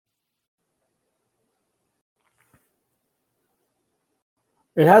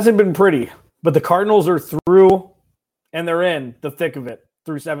It hasn't been pretty, but the Cardinals are through and they're in the thick of it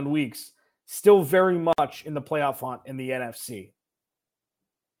through 7 weeks. Still very much in the playoff hunt in the NFC.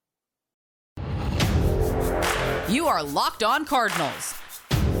 You are Locked On Cardinals,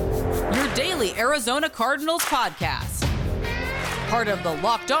 your daily Arizona Cardinals podcast. Part of the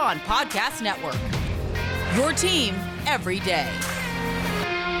Locked On Podcast Network, your team every day.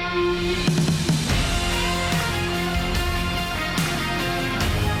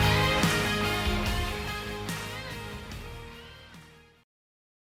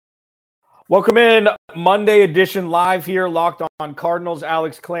 Welcome in, Monday edition live here, Locked On Cardinals.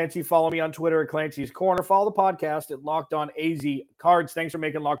 Alex Clancy, follow me on Twitter at Clancy's Corner. Follow the podcast at Locked On AZ Cards. Thanks for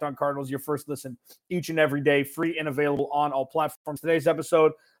making Locked On Cardinals your first listen each and every day, free and available on all platforms. Today's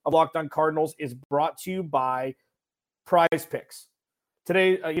episode of Locked On Cardinals is brought to you by Prize Picks.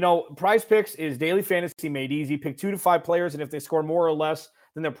 Today, Prize Picks is daily fantasy made easy. Pick 2 to 5 players, and if they score more or less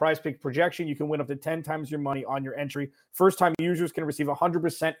than their Prize Pick projection, you can win up to 10 times your money on your entry. First-time users can receive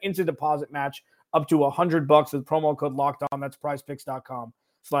 100% instant deposit match up to $100 with promo code Locked On. That's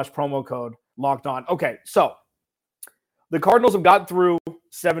prizepicks.com/promo code Locked On. Okay, so the Cardinals have gotten through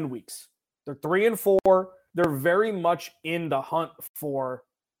 7 weeks. They're 3-4. They're very much in the hunt for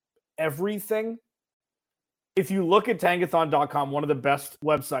everything. If you look at Tankathon.com, one of the best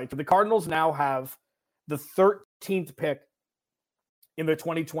websites, the Cardinals now have the 13th pick in the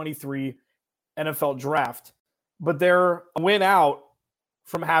 2023 NFL draft, but they're a win out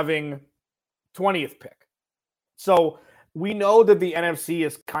from having 20th pick. So we know that the NFC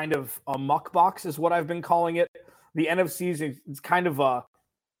is kind of a muck box, is what I've been calling it. The NFC is kind of a,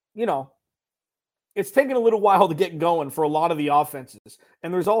 it's taken a little while to get going for a lot of the offenses.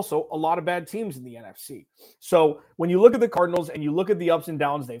 And there's also a lot of bad teams in the NFC. So when you look at the Cardinals and you look at the ups and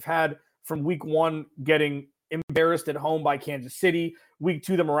downs they've had from week 1 getting embarrassed at home by Kansas City, week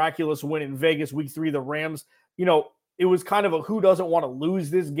 2, the miraculous win in Vegas, week 3, the Rams, it was kind of a who doesn't want to lose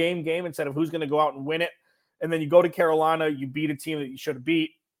this game instead of who's going to go out and win it. And then you go to Carolina, you beat a team that you should have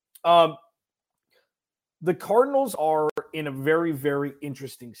beat. The Cardinals are in a very, very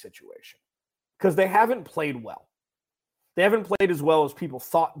interesting situation because they haven't played well. They haven't played as well as people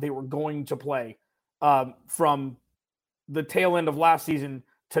thought they were going to play from the tail end of last season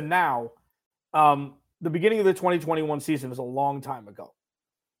to now. The beginning of the 2021 season is a long time ago.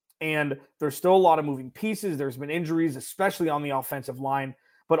 And there's still a lot of moving pieces. There's been injuries, especially on the offensive line.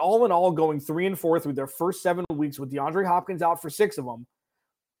 But all in all, going 3-4 through their first 7 weeks with DeAndre Hopkins out for 6 of them,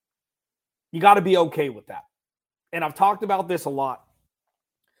 you got to be okay with that. And I've talked about this a lot.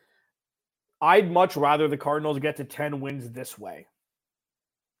 I'd much rather the Cardinals get to 10 wins this way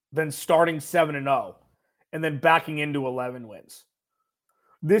than starting 7-0 and then backing into 11 wins.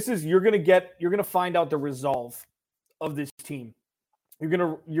 You're going to find out the resolve of this team. You're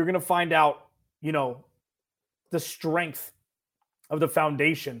going to find out, the strength of the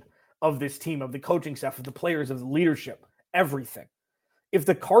foundation of this team, of the coaching staff, of the players, of the leadership, everything. If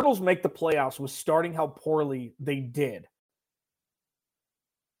the Cardinals make the playoffs with starting how poorly they did,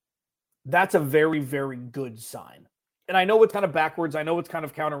 that's a very, very good sign. And I know it's kind of backwards. I know it's kind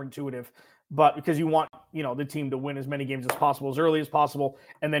of counterintuitive, but because you want, the team to win as many games as possible, as early as possible,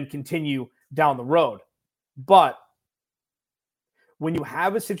 and then continue down the road. But when you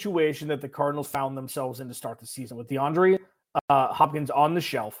have a situation that the Cardinals found themselves in to start the season with DeAndre Hopkins on the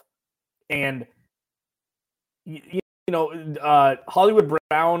shelf and, Hollywood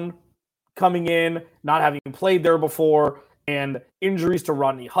Brown coming in, not having played there before, and injuries to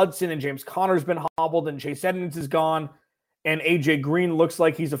Rodney Hudson and James Conner's been hobbled and Chase Edmonds is gone, and AJ Green looks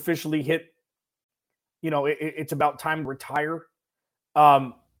like he's officially hit, it's about time to retire.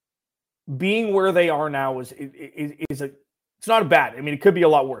 Being where they are now it's not bad. I mean, it could be a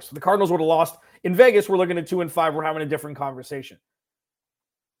lot worse. If the Cardinals would have lost in Vegas, we're looking at 2-5. We're having a different conversation.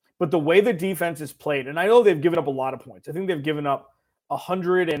 But the way the defense is played, and I know they've given up a lot of points. I think they've given up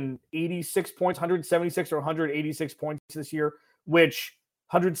 186 points, 176 or 186 points this year,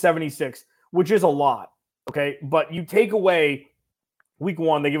 176, which is a lot. Okay. But you take away week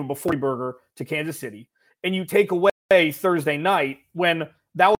 1, they give up a 40 burger to Kansas City, and you take away Thursday night when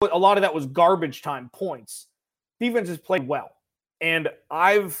a lot of that was garbage time points. Defense has played well. And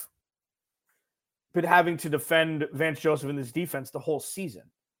I've been having to defend Vance Joseph in this defense the whole season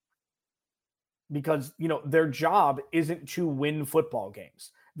because, their job isn't to win football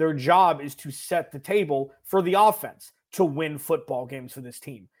games. Their job is to set the table for the offense to win football games for this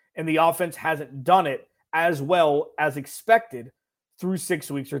team. And the offense hasn't done it as well as expected through 6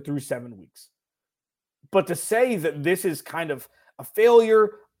 weeks or through 7 weeks. But to say that this is kind of a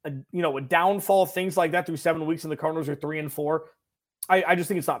failure, a downfall, things like that through 7 weeks and the Cardinals are 3-4, I just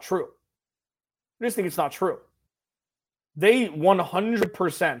think it's not true. I just think it's not true. They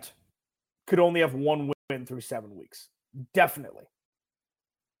 100% could only have one win through 7 weeks. Definitely.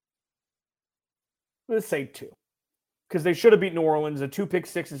 Let's say 2. Because they should have beat New Orleans. The 2 pick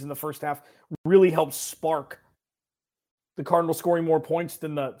sixes in the first half really helped spark the Cardinals scoring more points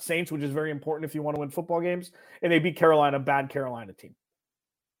than the Saints, which is very important if you want to win football games. And they beat Carolina, a bad Carolina team.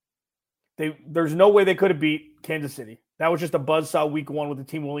 There's no way they could have beat Kansas City. That was just a buzzsaw week 1 with the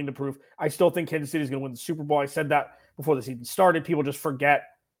team willing to prove. I still think Kansas City is going to win the Super Bowl. I said that before the season started. People just forget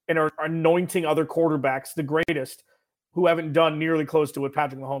and are anointing other quarterbacks, the greatest, who haven't done nearly close to what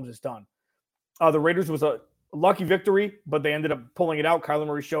Patrick Mahomes has done. The Raiders was a lucky victory, but they ended up pulling it out. Kyler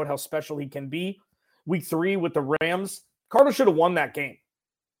Murray showed how special he can be. Week 3 with the Rams, Cardinals should have won that game.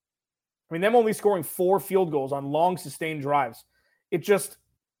 I mean, them only scoring 4 field goals on long, sustained drives.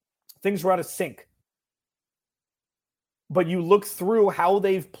 Things were out of sync. But you look through how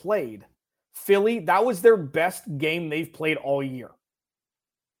they've played. Philly, that was their best game they've played all year.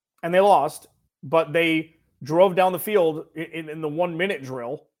 And they lost, but they drove down the field in the 1-minute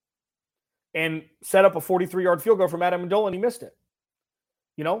drill and set up a 43-yard field goal from Adam Amendola, and he missed it.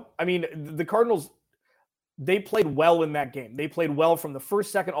 I mean, the Cardinals, they played well in that game. They played well from the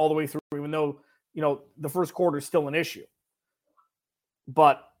first second all the way through, even though, the first quarter is still an issue.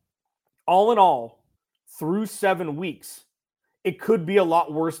 But all in all, through 7 weeks, it could be a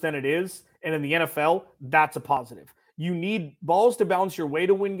lot worse than it is. And in the NFL, that's a positive. You need balls to bounce your way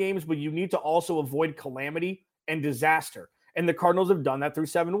to win games, but you need to also avoid calamity and disaster. And the Cardinals have done that through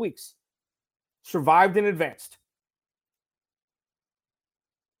 7 weeks. Survived and advanced.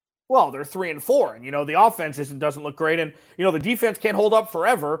 Well, they're 3-4, and the offense doesn't look great, and the defense can't hold up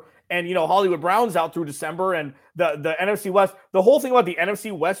forever. And Hollywood Brown's out through December, and the NFC West. The whole thing about the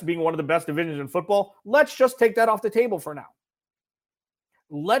NFC West being one of the best divisions in football. Let's just take that off the table for now.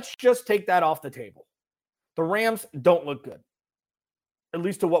 Let's just take that off the table. The Rams don't look good, at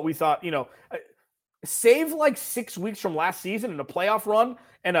least to what we thought. Save like 6 weeks from last season in a playoff run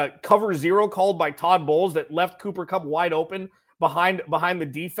and a cover 0 called by Todd Bowles that left Cooper Kupp wide open behind the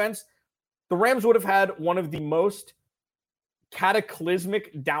defense. The Rams would have had one of the most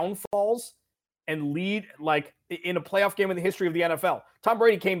cataclysmic downfalls and lead like in a playoff game in the history of the NFL. Tom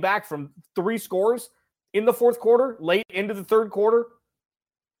Brady came back from 3 scores in the fourth quarter, late into the third quarter.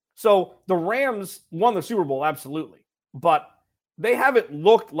 So the Rams won the Super Bowl, absolutely. But they haven't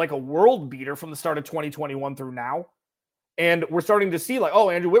looked like a world beater from the start of 2021 through now. And we're starting to see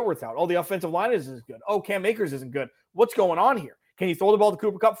Andrew Whitworth out. The offensive line isn't good. Cam Akers isn't good. What's going on here? Can you throw the ball to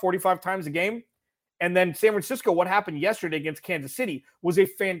Cooper Kupp 45 times a game? And then San Francisco, what happened yesterday against Kansas City was a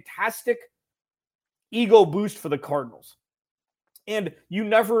fantastic ego boost for the Cardinals. And you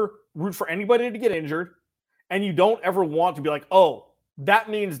never root for anybody to get injured. And you don't ever want to be like, that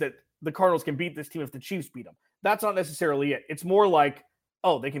means that the Cardinals can beat this team if the Chiefs beat them. That's not necessarily it. It's more like,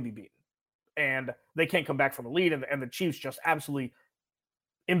 they can be beaten. And they can't come back from a lead. And the Chiefs just absolutely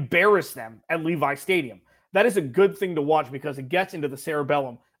embarrass them at Levi Stadium. That is a good thing to watch because it gets into the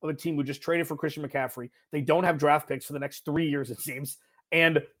cerebellum of a team who just traded for Christian McCaffrey. They don't have draft picks for the next 3 years, it seems.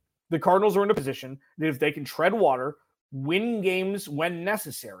 And the Cardinals are in a position that if they can tread water, win games when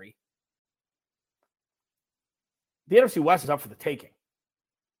necessary, the NFC West is up for the taking.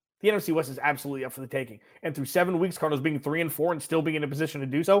 The NFC West is absolutely up for the taking. And through 7 weeks, Cardinals being 3-4 and still being in a position to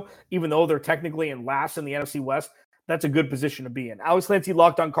do so, even though they're technically in last in the NFC West, that's a good position to be in. Alex Clancy,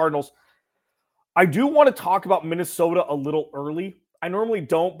 Locked On Cardinals. I do want to talk about Minnesota a little early. I normally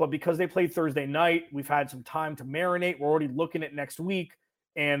don't, but because they played Thursday night, we've had some time to marinate. We're already looking at next week.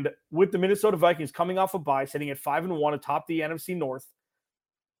 And with the Minnesota Vikings coming off a bye, sitting at 5-1 atop the NFC North,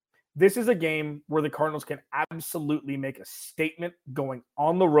 this is a game where the Cardinals can absolutely make a statement going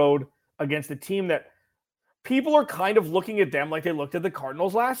on the road against a team that people are kind of looking at them like they looked at the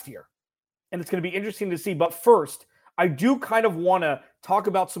Cardinals last year. And it's going to be interesting to see. But first, I do kind of want to talk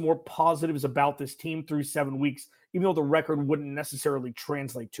about some more positives about this team through 7 weeks, even though the record wouldn't necessarily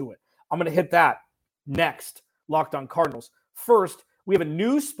translate to it. I'm going to hit that next. Locked On Cardinals. First, we have a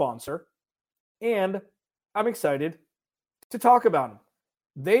new sponsor, and I'm excited to talk about them.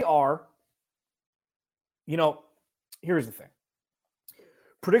 They are, here's the thing.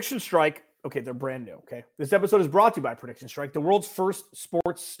 Prediction Strike, they're brand new, This episode is brought to you by Prediction Strike, the world's first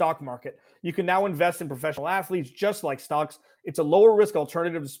sports stock market. You can now invest in professional athletes just like stocks. It's a lower risk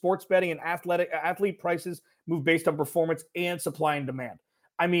alternative to sports betting, and athlete prices move based on performance and supply and demand.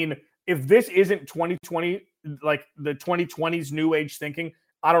 I mean, if this isn't 2020, like the 2020s new age thinking,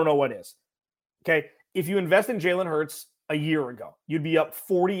 I don't know what is. If you invest in Jalen Hurts a year ago, you'd be up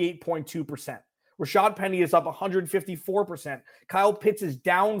 48.2%. Rashad Penny is up 154%. Kyle Pitts is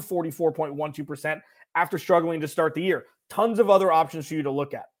down 44.12% after struggling to start the year. Tons of other options for you to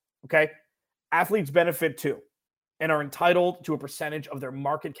look at, okay? Athletes benefit too and are entitled to a percentage of their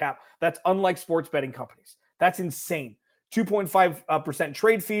market cap. That's unlike sports betting companies. That's insane. 2.5%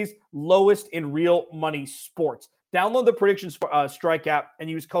 trade fees, lowest in real money sports. Download the Prediction Strike app and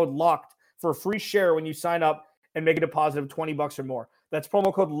use code LOCKED for a free share when you sign up and make a deposit of $20 or more. That's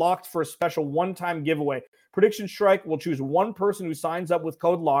promo code LOCKED for a special one-time giveaway. Prediction Strike will choose one person who signs up with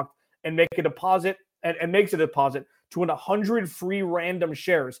code LOCKED and make a deposit and makes a deposit to win 100 free random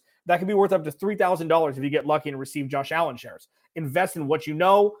shares. That could be worth up to $3,000 if you get lucky and receive Josh Allen shares. Invest in what you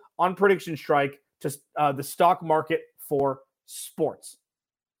know on Prediction Strike to the stock market for sports.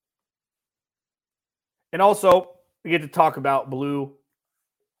 And also, we get to talk about Blue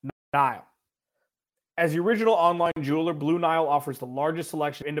Nile. As the original online jeweler, Blue Nile offers the largest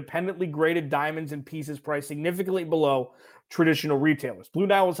selection of independently graded diamonds and pieces priced significantly below traditional retailers. Blue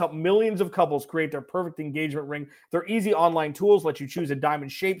Nile has helped millions of couples create their perfect engagement ring. Their easy online tools let you choose a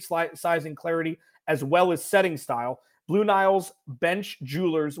diamond shape, size, and clarity, as well as setting style. Blue Nile's bench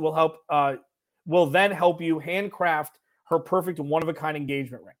jewelers will then help you handcraft her perfect one-of-a-kind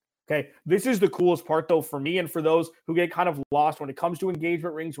engagement ring. Okay, this is the coolest part, though, for me and for those who get kind of lost when it comes to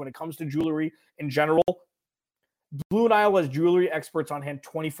engagement rings, when it comes to jewelry in general. Blue Nile has jewelry experts on hand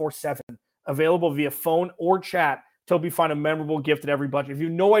 24/7, available via phone or chat to help you find a memorable gift at every budget. If you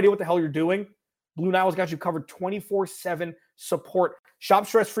have no idea what the hell you're doing, Blue Nile's got you covered 24/7 support. Shop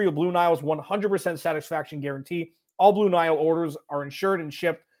stress-free with Blue Nile's 100% satisfaction guarantee. All Blue Nile orders are insured and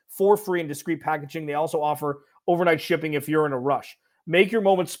shipped for free in discreet packaging. They also offer overnight shipping if you're in a rush. Make your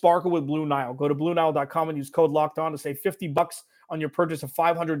moment sparkle with Blue Nile. Go to BlueNile.com and use code LOCKEDON to save $50 on your purchase of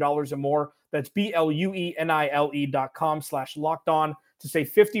 $500 or more. That's BLUENILE.com/LOCKEDON to save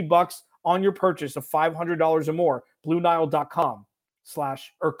 $50 on your purchase of $500 or more. BlueNile.com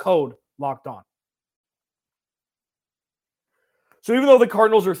code LOCKEDON. So even though the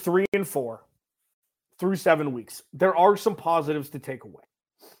Cardinals are 3-4 through 7 weeks, there are some positives to take away.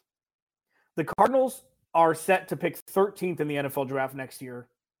 The Cardinals are set to pick 13th in the NFL draft next year,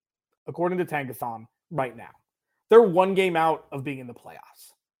 according to Tankathon, right now. They're one game out of being in the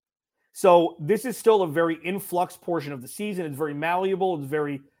playoffs. So this is still a very influx portion of the season. It's very malleable. It's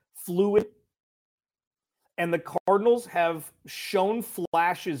very fluid. And the Cardinals have shown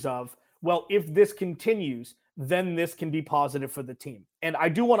flashes of, well, if this continues, then this can be positive for the team. And I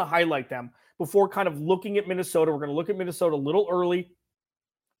do want to highlight them before kind of looking at Minnesota. We're going to look at Minnesota a little early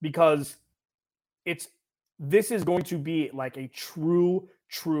because this is going to be like a true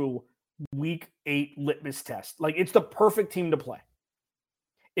week 8 litmus test. Like, it's the perfect team to play.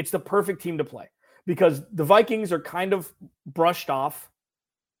 It's the perfect team to play because the Vikings are kind of brushed off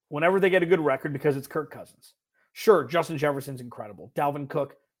whenever they get a good record because it's Kirk Cousins. Sure, Justin Jefferson's incredible. Dalvin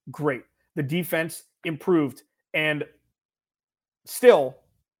Cook, great. The defense improved. And still,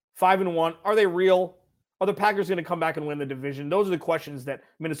 5-1. Are they real? Are the Packers going to come back and win the division? Those are the questions that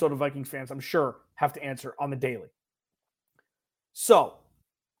Minnesota Vikings fans, I'm sure, have to answer on the daily. So,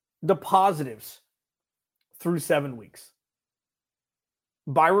 the positives through 7 weeks.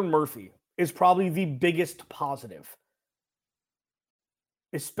 Byron Murphy is probably the biggest positive,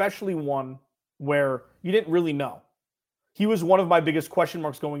 especially one where you didn't really know. He was one of my biggest question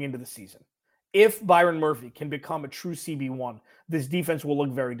marks going into the season. If Byron Murphy can become a true CB1, this defense will look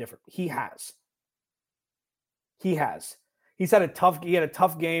very different. He has. He had a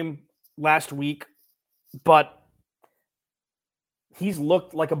tough game last week, but he's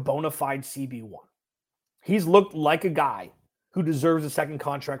looked like a bona fide CB1. He's looked like a guy who deserves a second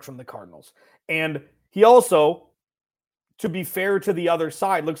contract from the Cardinals. And he also, to be fair to the other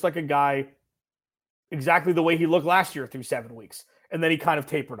side, looks like a guy exactly the way he looked last year through 7 weeks. And then he kind of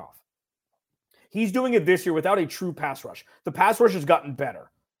tapered off. He's doing it this year without a true pass rush. The pass rush has gotten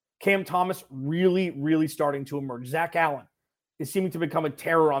better. Cam Thomas really starting to emerge. Zach Allen is seeming to become a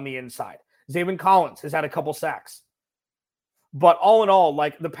terror on the inside. Zaven Collins has had a couple sacks. But all in all,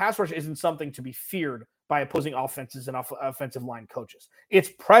 like, the pass rush isn't something to be feared by opposing offenses and offensive line coaches. It's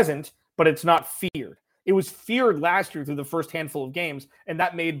present, but it's not feared. It was feared last year through the first handful of games, and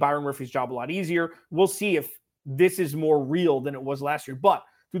that made Byron Murphy's job a lot easier. We'll see if this is more real than it was last year. But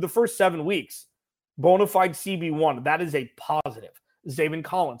through the first 7 weeks, bona fide CB1, that is a positive. Zaven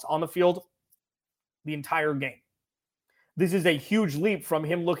Collins on the field the entire game. This is a huge leap from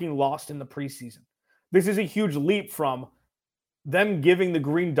him looking lost in the preseason. This is a huge leap from them giving the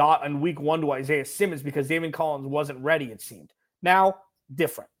green dot on week 1 to Isaiah Simmons because Zaven Collins wasn't ready, it seemed. Now,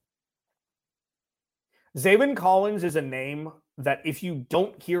 different. Zaven Collins is a name that if you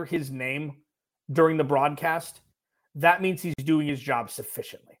don't hear his name during the broadcast, that means he's doing his job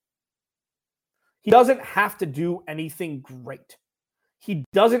sufficiently. He doesn't have to do anything great. He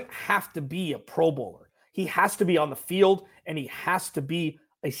doesn't have to be a Pro Bowler. He has to be on the field, and he has to be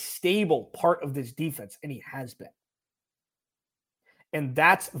a stable part of this defense, and he has been. And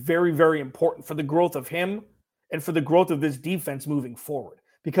that's very, very important for the growth of him and for the growth of this defense moving forward,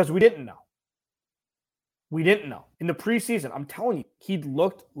 because we didn't know. We didn't know. In the preseason, I'm telling you, he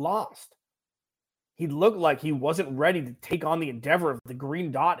looked lost. He looked like he wasn't ready to take on the endeavor of the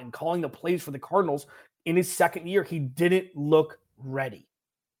green dot and calling the plays for the Cardinals in his second year. He didn't look ready.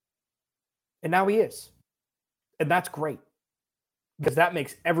 And now he is. And that's great, because that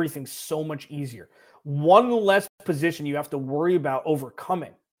makes everything so much easier. One less position you have to worry about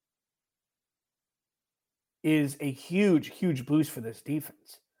overcoming is a huge, huge boost for this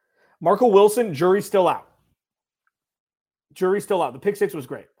defense. Marco Wilson, jury's still out. Jury's still out. The pick six was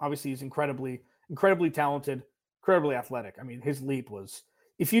great. Obviously, he's incredibly talented, incredibly athletic. I mean, his leap was,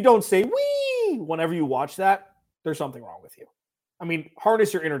 if you don't say wee whenever you watch that, there's something wrong with you. I mean,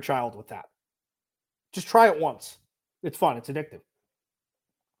 harness your inner child with that. Just try it once. It's fun. It's addictive.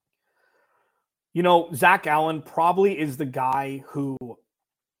 You know, Zach Allen probably is the guy who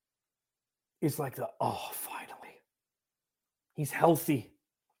is like finally. He's healthy.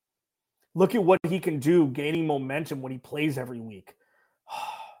 Look at what he can do, gaining momentum when he plays every week.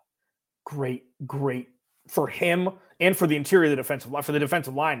 Great for him and for the interior of the defensive line, for the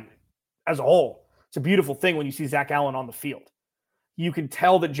defensive line as a whole. It's a beautiful thing when you see Zach Allen on the field. You can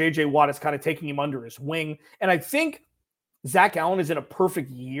tell that J.J. Watt is kind of taking him under his wing. And I think Zach Allen is in a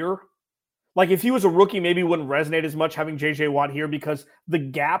perfect year. Like, if he was a rookie, maybe it wouldn't resonate as much having J.J. Watt here, because the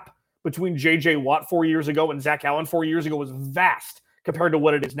gap between J.J. Watt 4 years ago and Zach Allen 4 years ago was vast compared to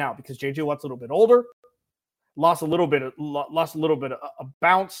what it is now, because J.J. Watt's a little bit older, lost a little bit of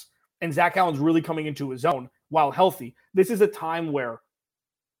bounce, and Zach Allen's really coming into his own while healthy. This is a time where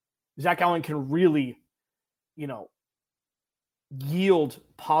Zach Allen can really, yield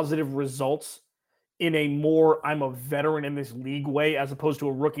positive results in a more, I'm a veteran in this league way, as opposed to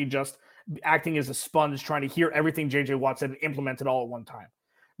a rookie just acting as a sponge, trying to hear everything J.J. Watt said and implement it all at one time.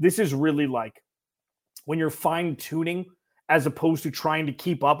 This is really like when you're fine-tuning as opposed to trying to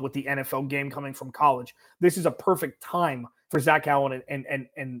keep up with the NFL game coming from college. This is a perfect time for Zach Allen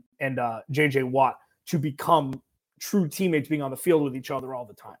and J.J. Watt to become true teammates, being on the field with each other all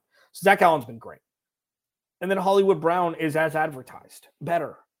the time. So Zach Allen's been great. And then Hollywood Brown is as advertised,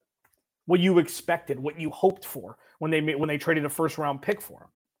 better. What you expected, what you hoped for when they traded a first-round pick for him.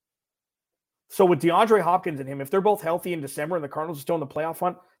 So with DeAndre Hopkins and him, if they're both healthy in December and the Cardinals are still in the playoff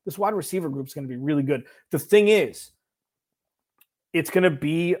hunt, this wide receiver group is going to be really good. The thing is, it's going to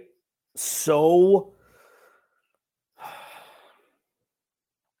be so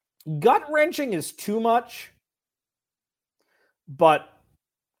gut-wrenching is too much, but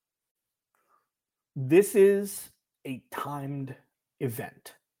this is a timed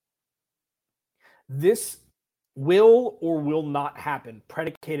event. This will or will not happen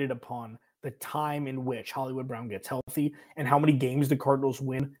predicated upon the time in which Hollywood Brown gets healthy and how many games the Cardinals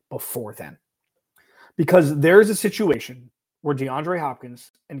win before then. Because there's a situation where DeAndre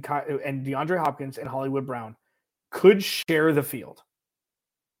Hopkins and Hollywood Brown could share the field.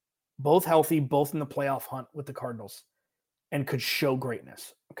 Both healthy, both in the playoff hunt with the Cardinals, and could show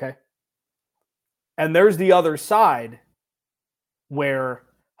greatness, okay? And there's the other side where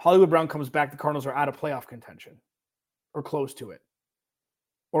Hollywood Brown comes back, the Cardinals are out of playoff contention or close to it.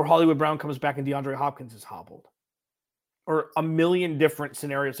 Or Hollywood Brown comes back and DeAndre Hopkins is hobbled. Or a million different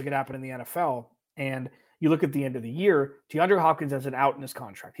scenarios that could happen in the NFL. And you look at the end of the year, DeAndre Hopkins has an out in his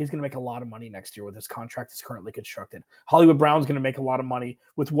contract. He's going to make a lot of money next year with his contract is currently constructed. Hollywood Brown's going to make a lot of money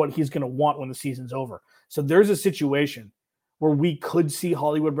with what he's going to want when the season's over. So there's a situation where we could see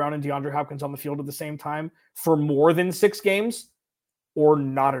Hollywood Brown and DeAndre Hopkins on the field at the same time for more than 6 games, or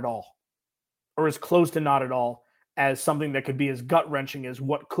not at all, or as close to not at all as something that could be as gut-wrenching as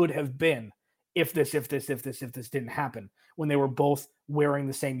what could have been if this didn't happen, when they were both wearing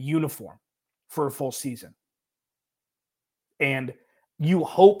the same uniform for a full season. And you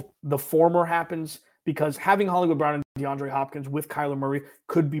hope the former happens, because having Hollywood Brown and DeAndre Hopkins with Kyler Murray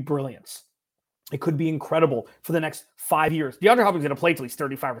could be brilliance. It could be incredible for the next 5 years. DeAndre Hopkins is going to play till he's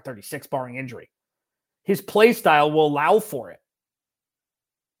 35 or 36, barring injury. His play style will allow for it.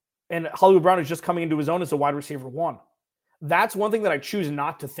 And Hollywood Brown is just coming into his own as a wide receiver 1. That's one thing that I choose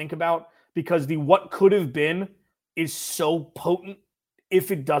not to think about, because the what could have been is so potent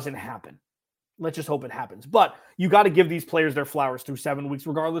if it doesn't happen. Let's just hope it happens. But you got to give these players their flowers through 7 weeks,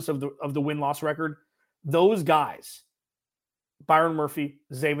 regardless of the win-loss record. Those guys, Byron Murphy,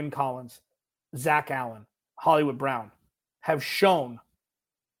 Zaven Collins, Zach Allen, Hollywood Brown have shown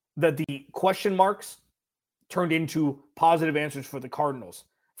that the question marks turned into positive answers for the Cardinals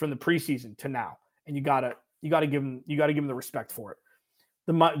from the preseason to now, and you gotta give them the respect for it.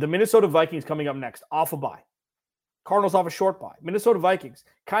 The Minnesota Vikings coming up next, off a bye. Cardinals off a short bye. Minnesota Vikings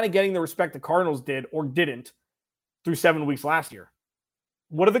kind of getting the respect the Cardinals did or didn't through 7 weeks last year.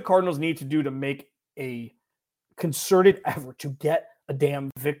 What do the Cardinals need to do to make a concerted effort to get a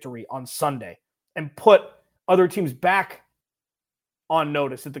damn victory on Sunday and put other teams back on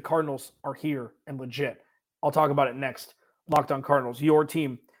notice that the Cardinals are here and legit? I'll talk about it next. Locked On Cardinals, your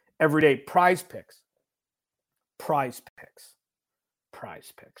team every day. Prize picks.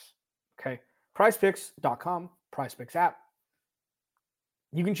 Okay. PrizePicks.com, PrizePicks app.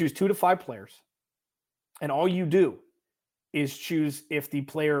 You can choose 2 to 5 players, and all you do is choose if the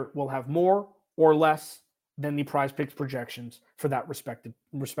player will have more or less than the PrizePicks projections for that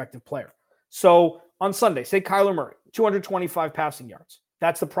respective player. So on Sunday, say Kyler Murray, 225 passing yards.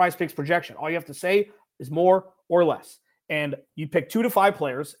 That's the PrizePicks projection. All you have to say is more or less. And you pick 2 to 5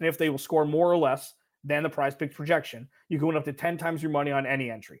 players, and if they will score more or less than the PrizePicks projection, you can win up to 10 times your money on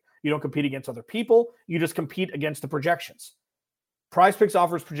any entry. You don't compete against other people. You just compete against the projections. PrizePicks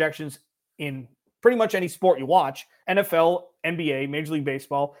offers projections in pretty much any sport you watch: NFL, NBA, Major League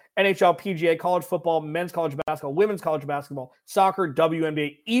Baseball, NHL, PGA, college football, men's college basketball, women's college basketball, soccer,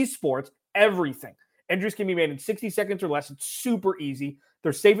 WNBA, esports, everything. Entries can be made in 60 seconds or less. It's super easy.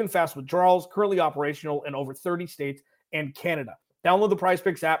 They're safe and fast withdrawals, currently operational in over 30 states and Canada. Download the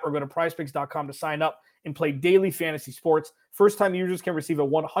PrizePicks app or go to prizepicks.com to sign up and play daily fantasy sports. First-time users can receive a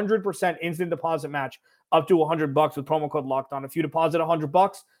 100% instant deposit match up to $100 with promo code LOCKEDON. If you deposit $100,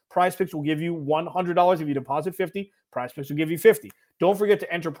 PrizePicks will give you $100. If you deposit $50, PrizePicks will give you $50. Don't forget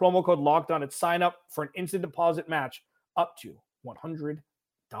to enter promo code LOCKEDON and sign up for an instant deposit match up to $100.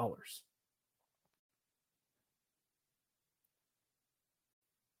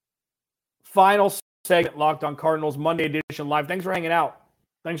 Final segment, Locked On Cardinals, Monday edition live. Thanks for hanging out.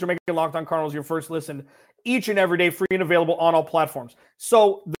 Thanks for making Locked On Cardinals your first listen each and every day, free and available on all platforms.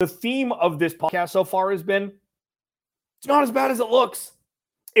 So the theme of this podcast so far has been, it's not as bad as it looks.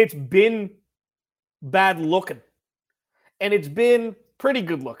 It's been bad looking. And it's been pretty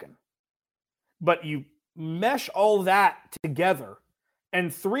good looking. But you mesh all that together,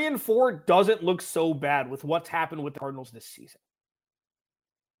 and 3-4 doesn't look so bad with what's happened with the Cardinals this season.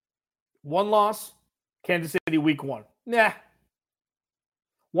 1 loss, Kansas City week 1. Nah.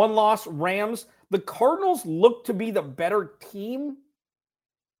 1 loss, Rams. The Cardinals look to be the better team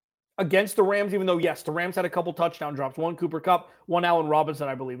against the Rams, even though, yes, the Rams had a couple touchdown drops. 1 Cooper Kupp, 1 Allen Robinson,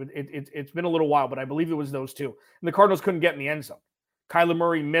 I believe. It's been a little while, but I believe it was those 2. And the Cardinals couldn't get in the end zone. Kyler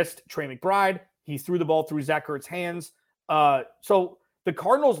Murray missed Trey McBride. He threw the ball through Zach Ertz's hands. So the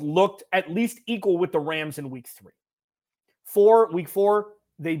Cardinals looked at least equal with the Rams in week 3. Week 4,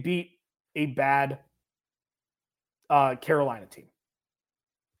 they beat a bad Carolina team.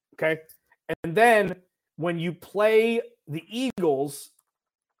 Okay? And then when you play the Eagles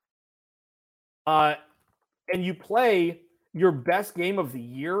and you play your best game of the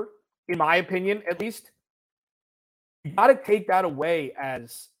year, in my opinion, at least, you got to take that away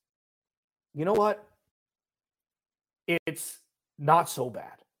as, you know what? It's not so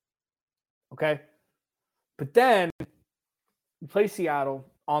bad. Okay? But then you play Seattle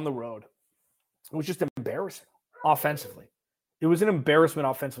on the road. It was just embarrassing offensively. It was an embarrassment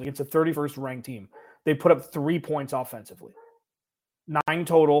offensively. It's a 31st ranked team. They put up 3 points offensively. 9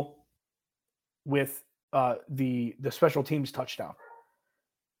 total with the special teams touchdown.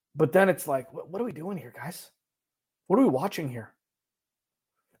 But then it's like, what are we doing here, guys? What are we watching here?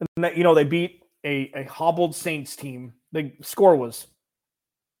 And that, they beat a hobbled Saints team. The score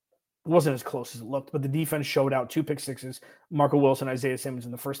wasn't as close as it looked, but the defense showed out. 2 pick sixes, Marco Wilson, Isaiah Simmons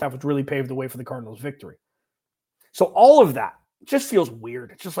in the first half, which really paved the way for the Cardinals' victory. So all of that just feels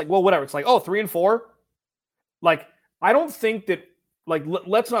weird. It's just like, well, whatever. It's like, 3-4. Like, I don't think that, like,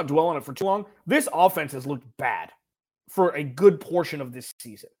 let's not dwell on it for too long. This offense has looked bad for a good portion of this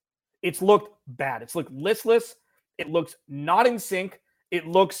season. It's looked bad. It's looked listless. It looks not in sync. It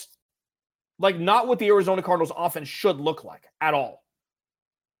looks like not what the Arizona Cardinals offense should look like at all.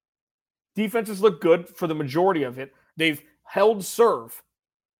 Defenses look good for the majority of it. They've held serve,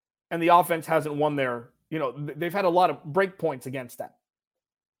 and the offense hasn't won their, they've had a lot of break points against that.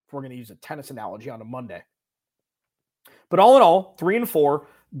 If we're going to use a tennis analogy on a Monday. But all in all, 3-4,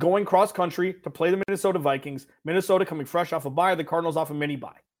 going cross country to play the Minnesota Vikings. Minnesota coming fresh off a bye, the Cardinals off a mini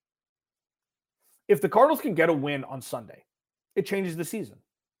bye. If the Cardinals can get a win on Sunday, it changes the season.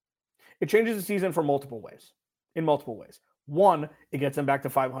 It changes the season in multiple ways. One, it gets them back to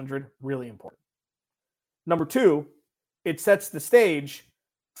 500, really important. Number two, it sets the stage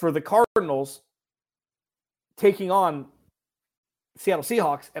for the Cardinals taking on Seattle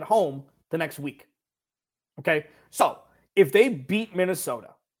Seahawks at home the next week. Okay, so if they beat Minnesota,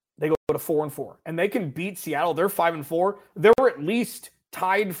 they go to 4-4, and they can beat Seattle, they're 5-4. They're at least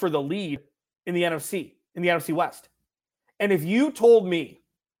tied for the lead in the NFC West. And if you told me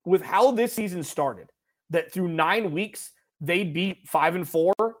with how this season started that through 9 weeks they'd be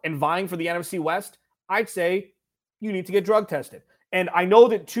 5-4 and vying for the NFC West, I'd say you need to get drug tested. And I know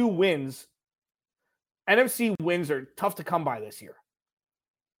that 2 wins, NFC wins are tough to come by this year.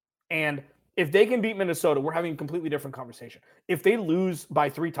 And if they can beat Minnesota, we're having a completely different conversation. If they lose by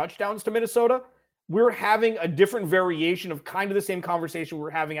 3 touchdowns to Minnesota, we're having a different variation of kind of the same conversation we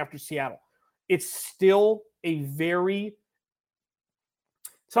were having after Seattle. It's still it's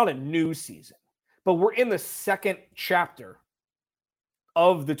not a new season, but we're in the second chapter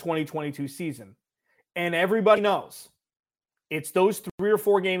of the 2022 season. And everybody knows it's those 3 or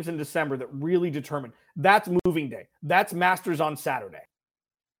 4 games in December that really determine. That's moving day. That's Masters on Saturday.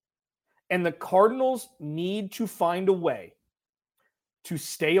 And the Cardinals need to find a way to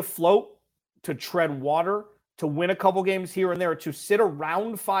stay afloat, to tread water, to win a couple games here and there, to sit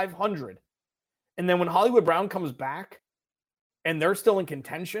around 500. And then when Hollywood Brown comes back and they're still in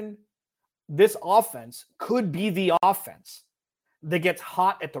contention, this offense could be the offense that gets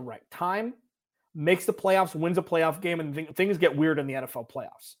hot at the right time, makes the playoffs, wins a playoff game, and things get weird in the NFL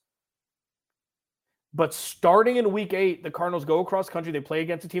playoffs. But starting in week 8, the Cardinals go across country. They play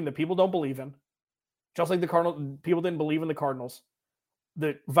against a team that people don't believe in. Just like the Cardinals, people didn't believe in the Cardinals.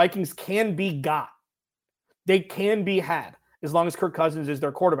 The Vikings can be got. They can be had as long as Kirk Cousins is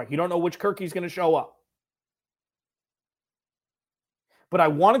their quarterback. You don't know which Kirk he's going to show up. But I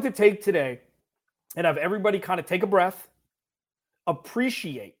wanted to take today and have everybody kind of take a breath,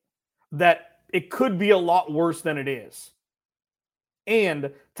 appreciate that it could be a lot worse than it is,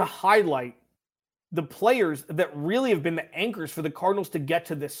 and to highlight the players that really have been the anchors for the Cardinals to get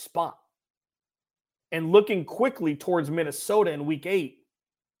to this spot. And looking quickly towards Minnesota in week 8,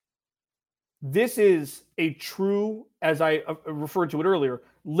 this is a true, as I referred to it earlier,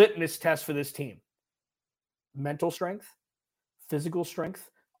 litmus test for this team. Mental strength, physical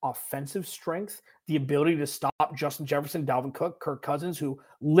strength, offensive strength, the ability to stop Justin Jefferson, Dalvin Cook, Kirk Cousins, who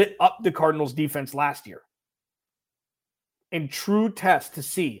lit up the Cardinals defense last year. And true test to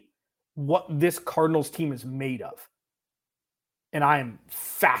see what this Cardinals team is made of. And I am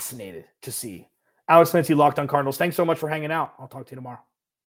fascinated to see. Alex Clancy, Locked on Cardinals. Thanks so much for hanging out. I'll talk to you tomorrow.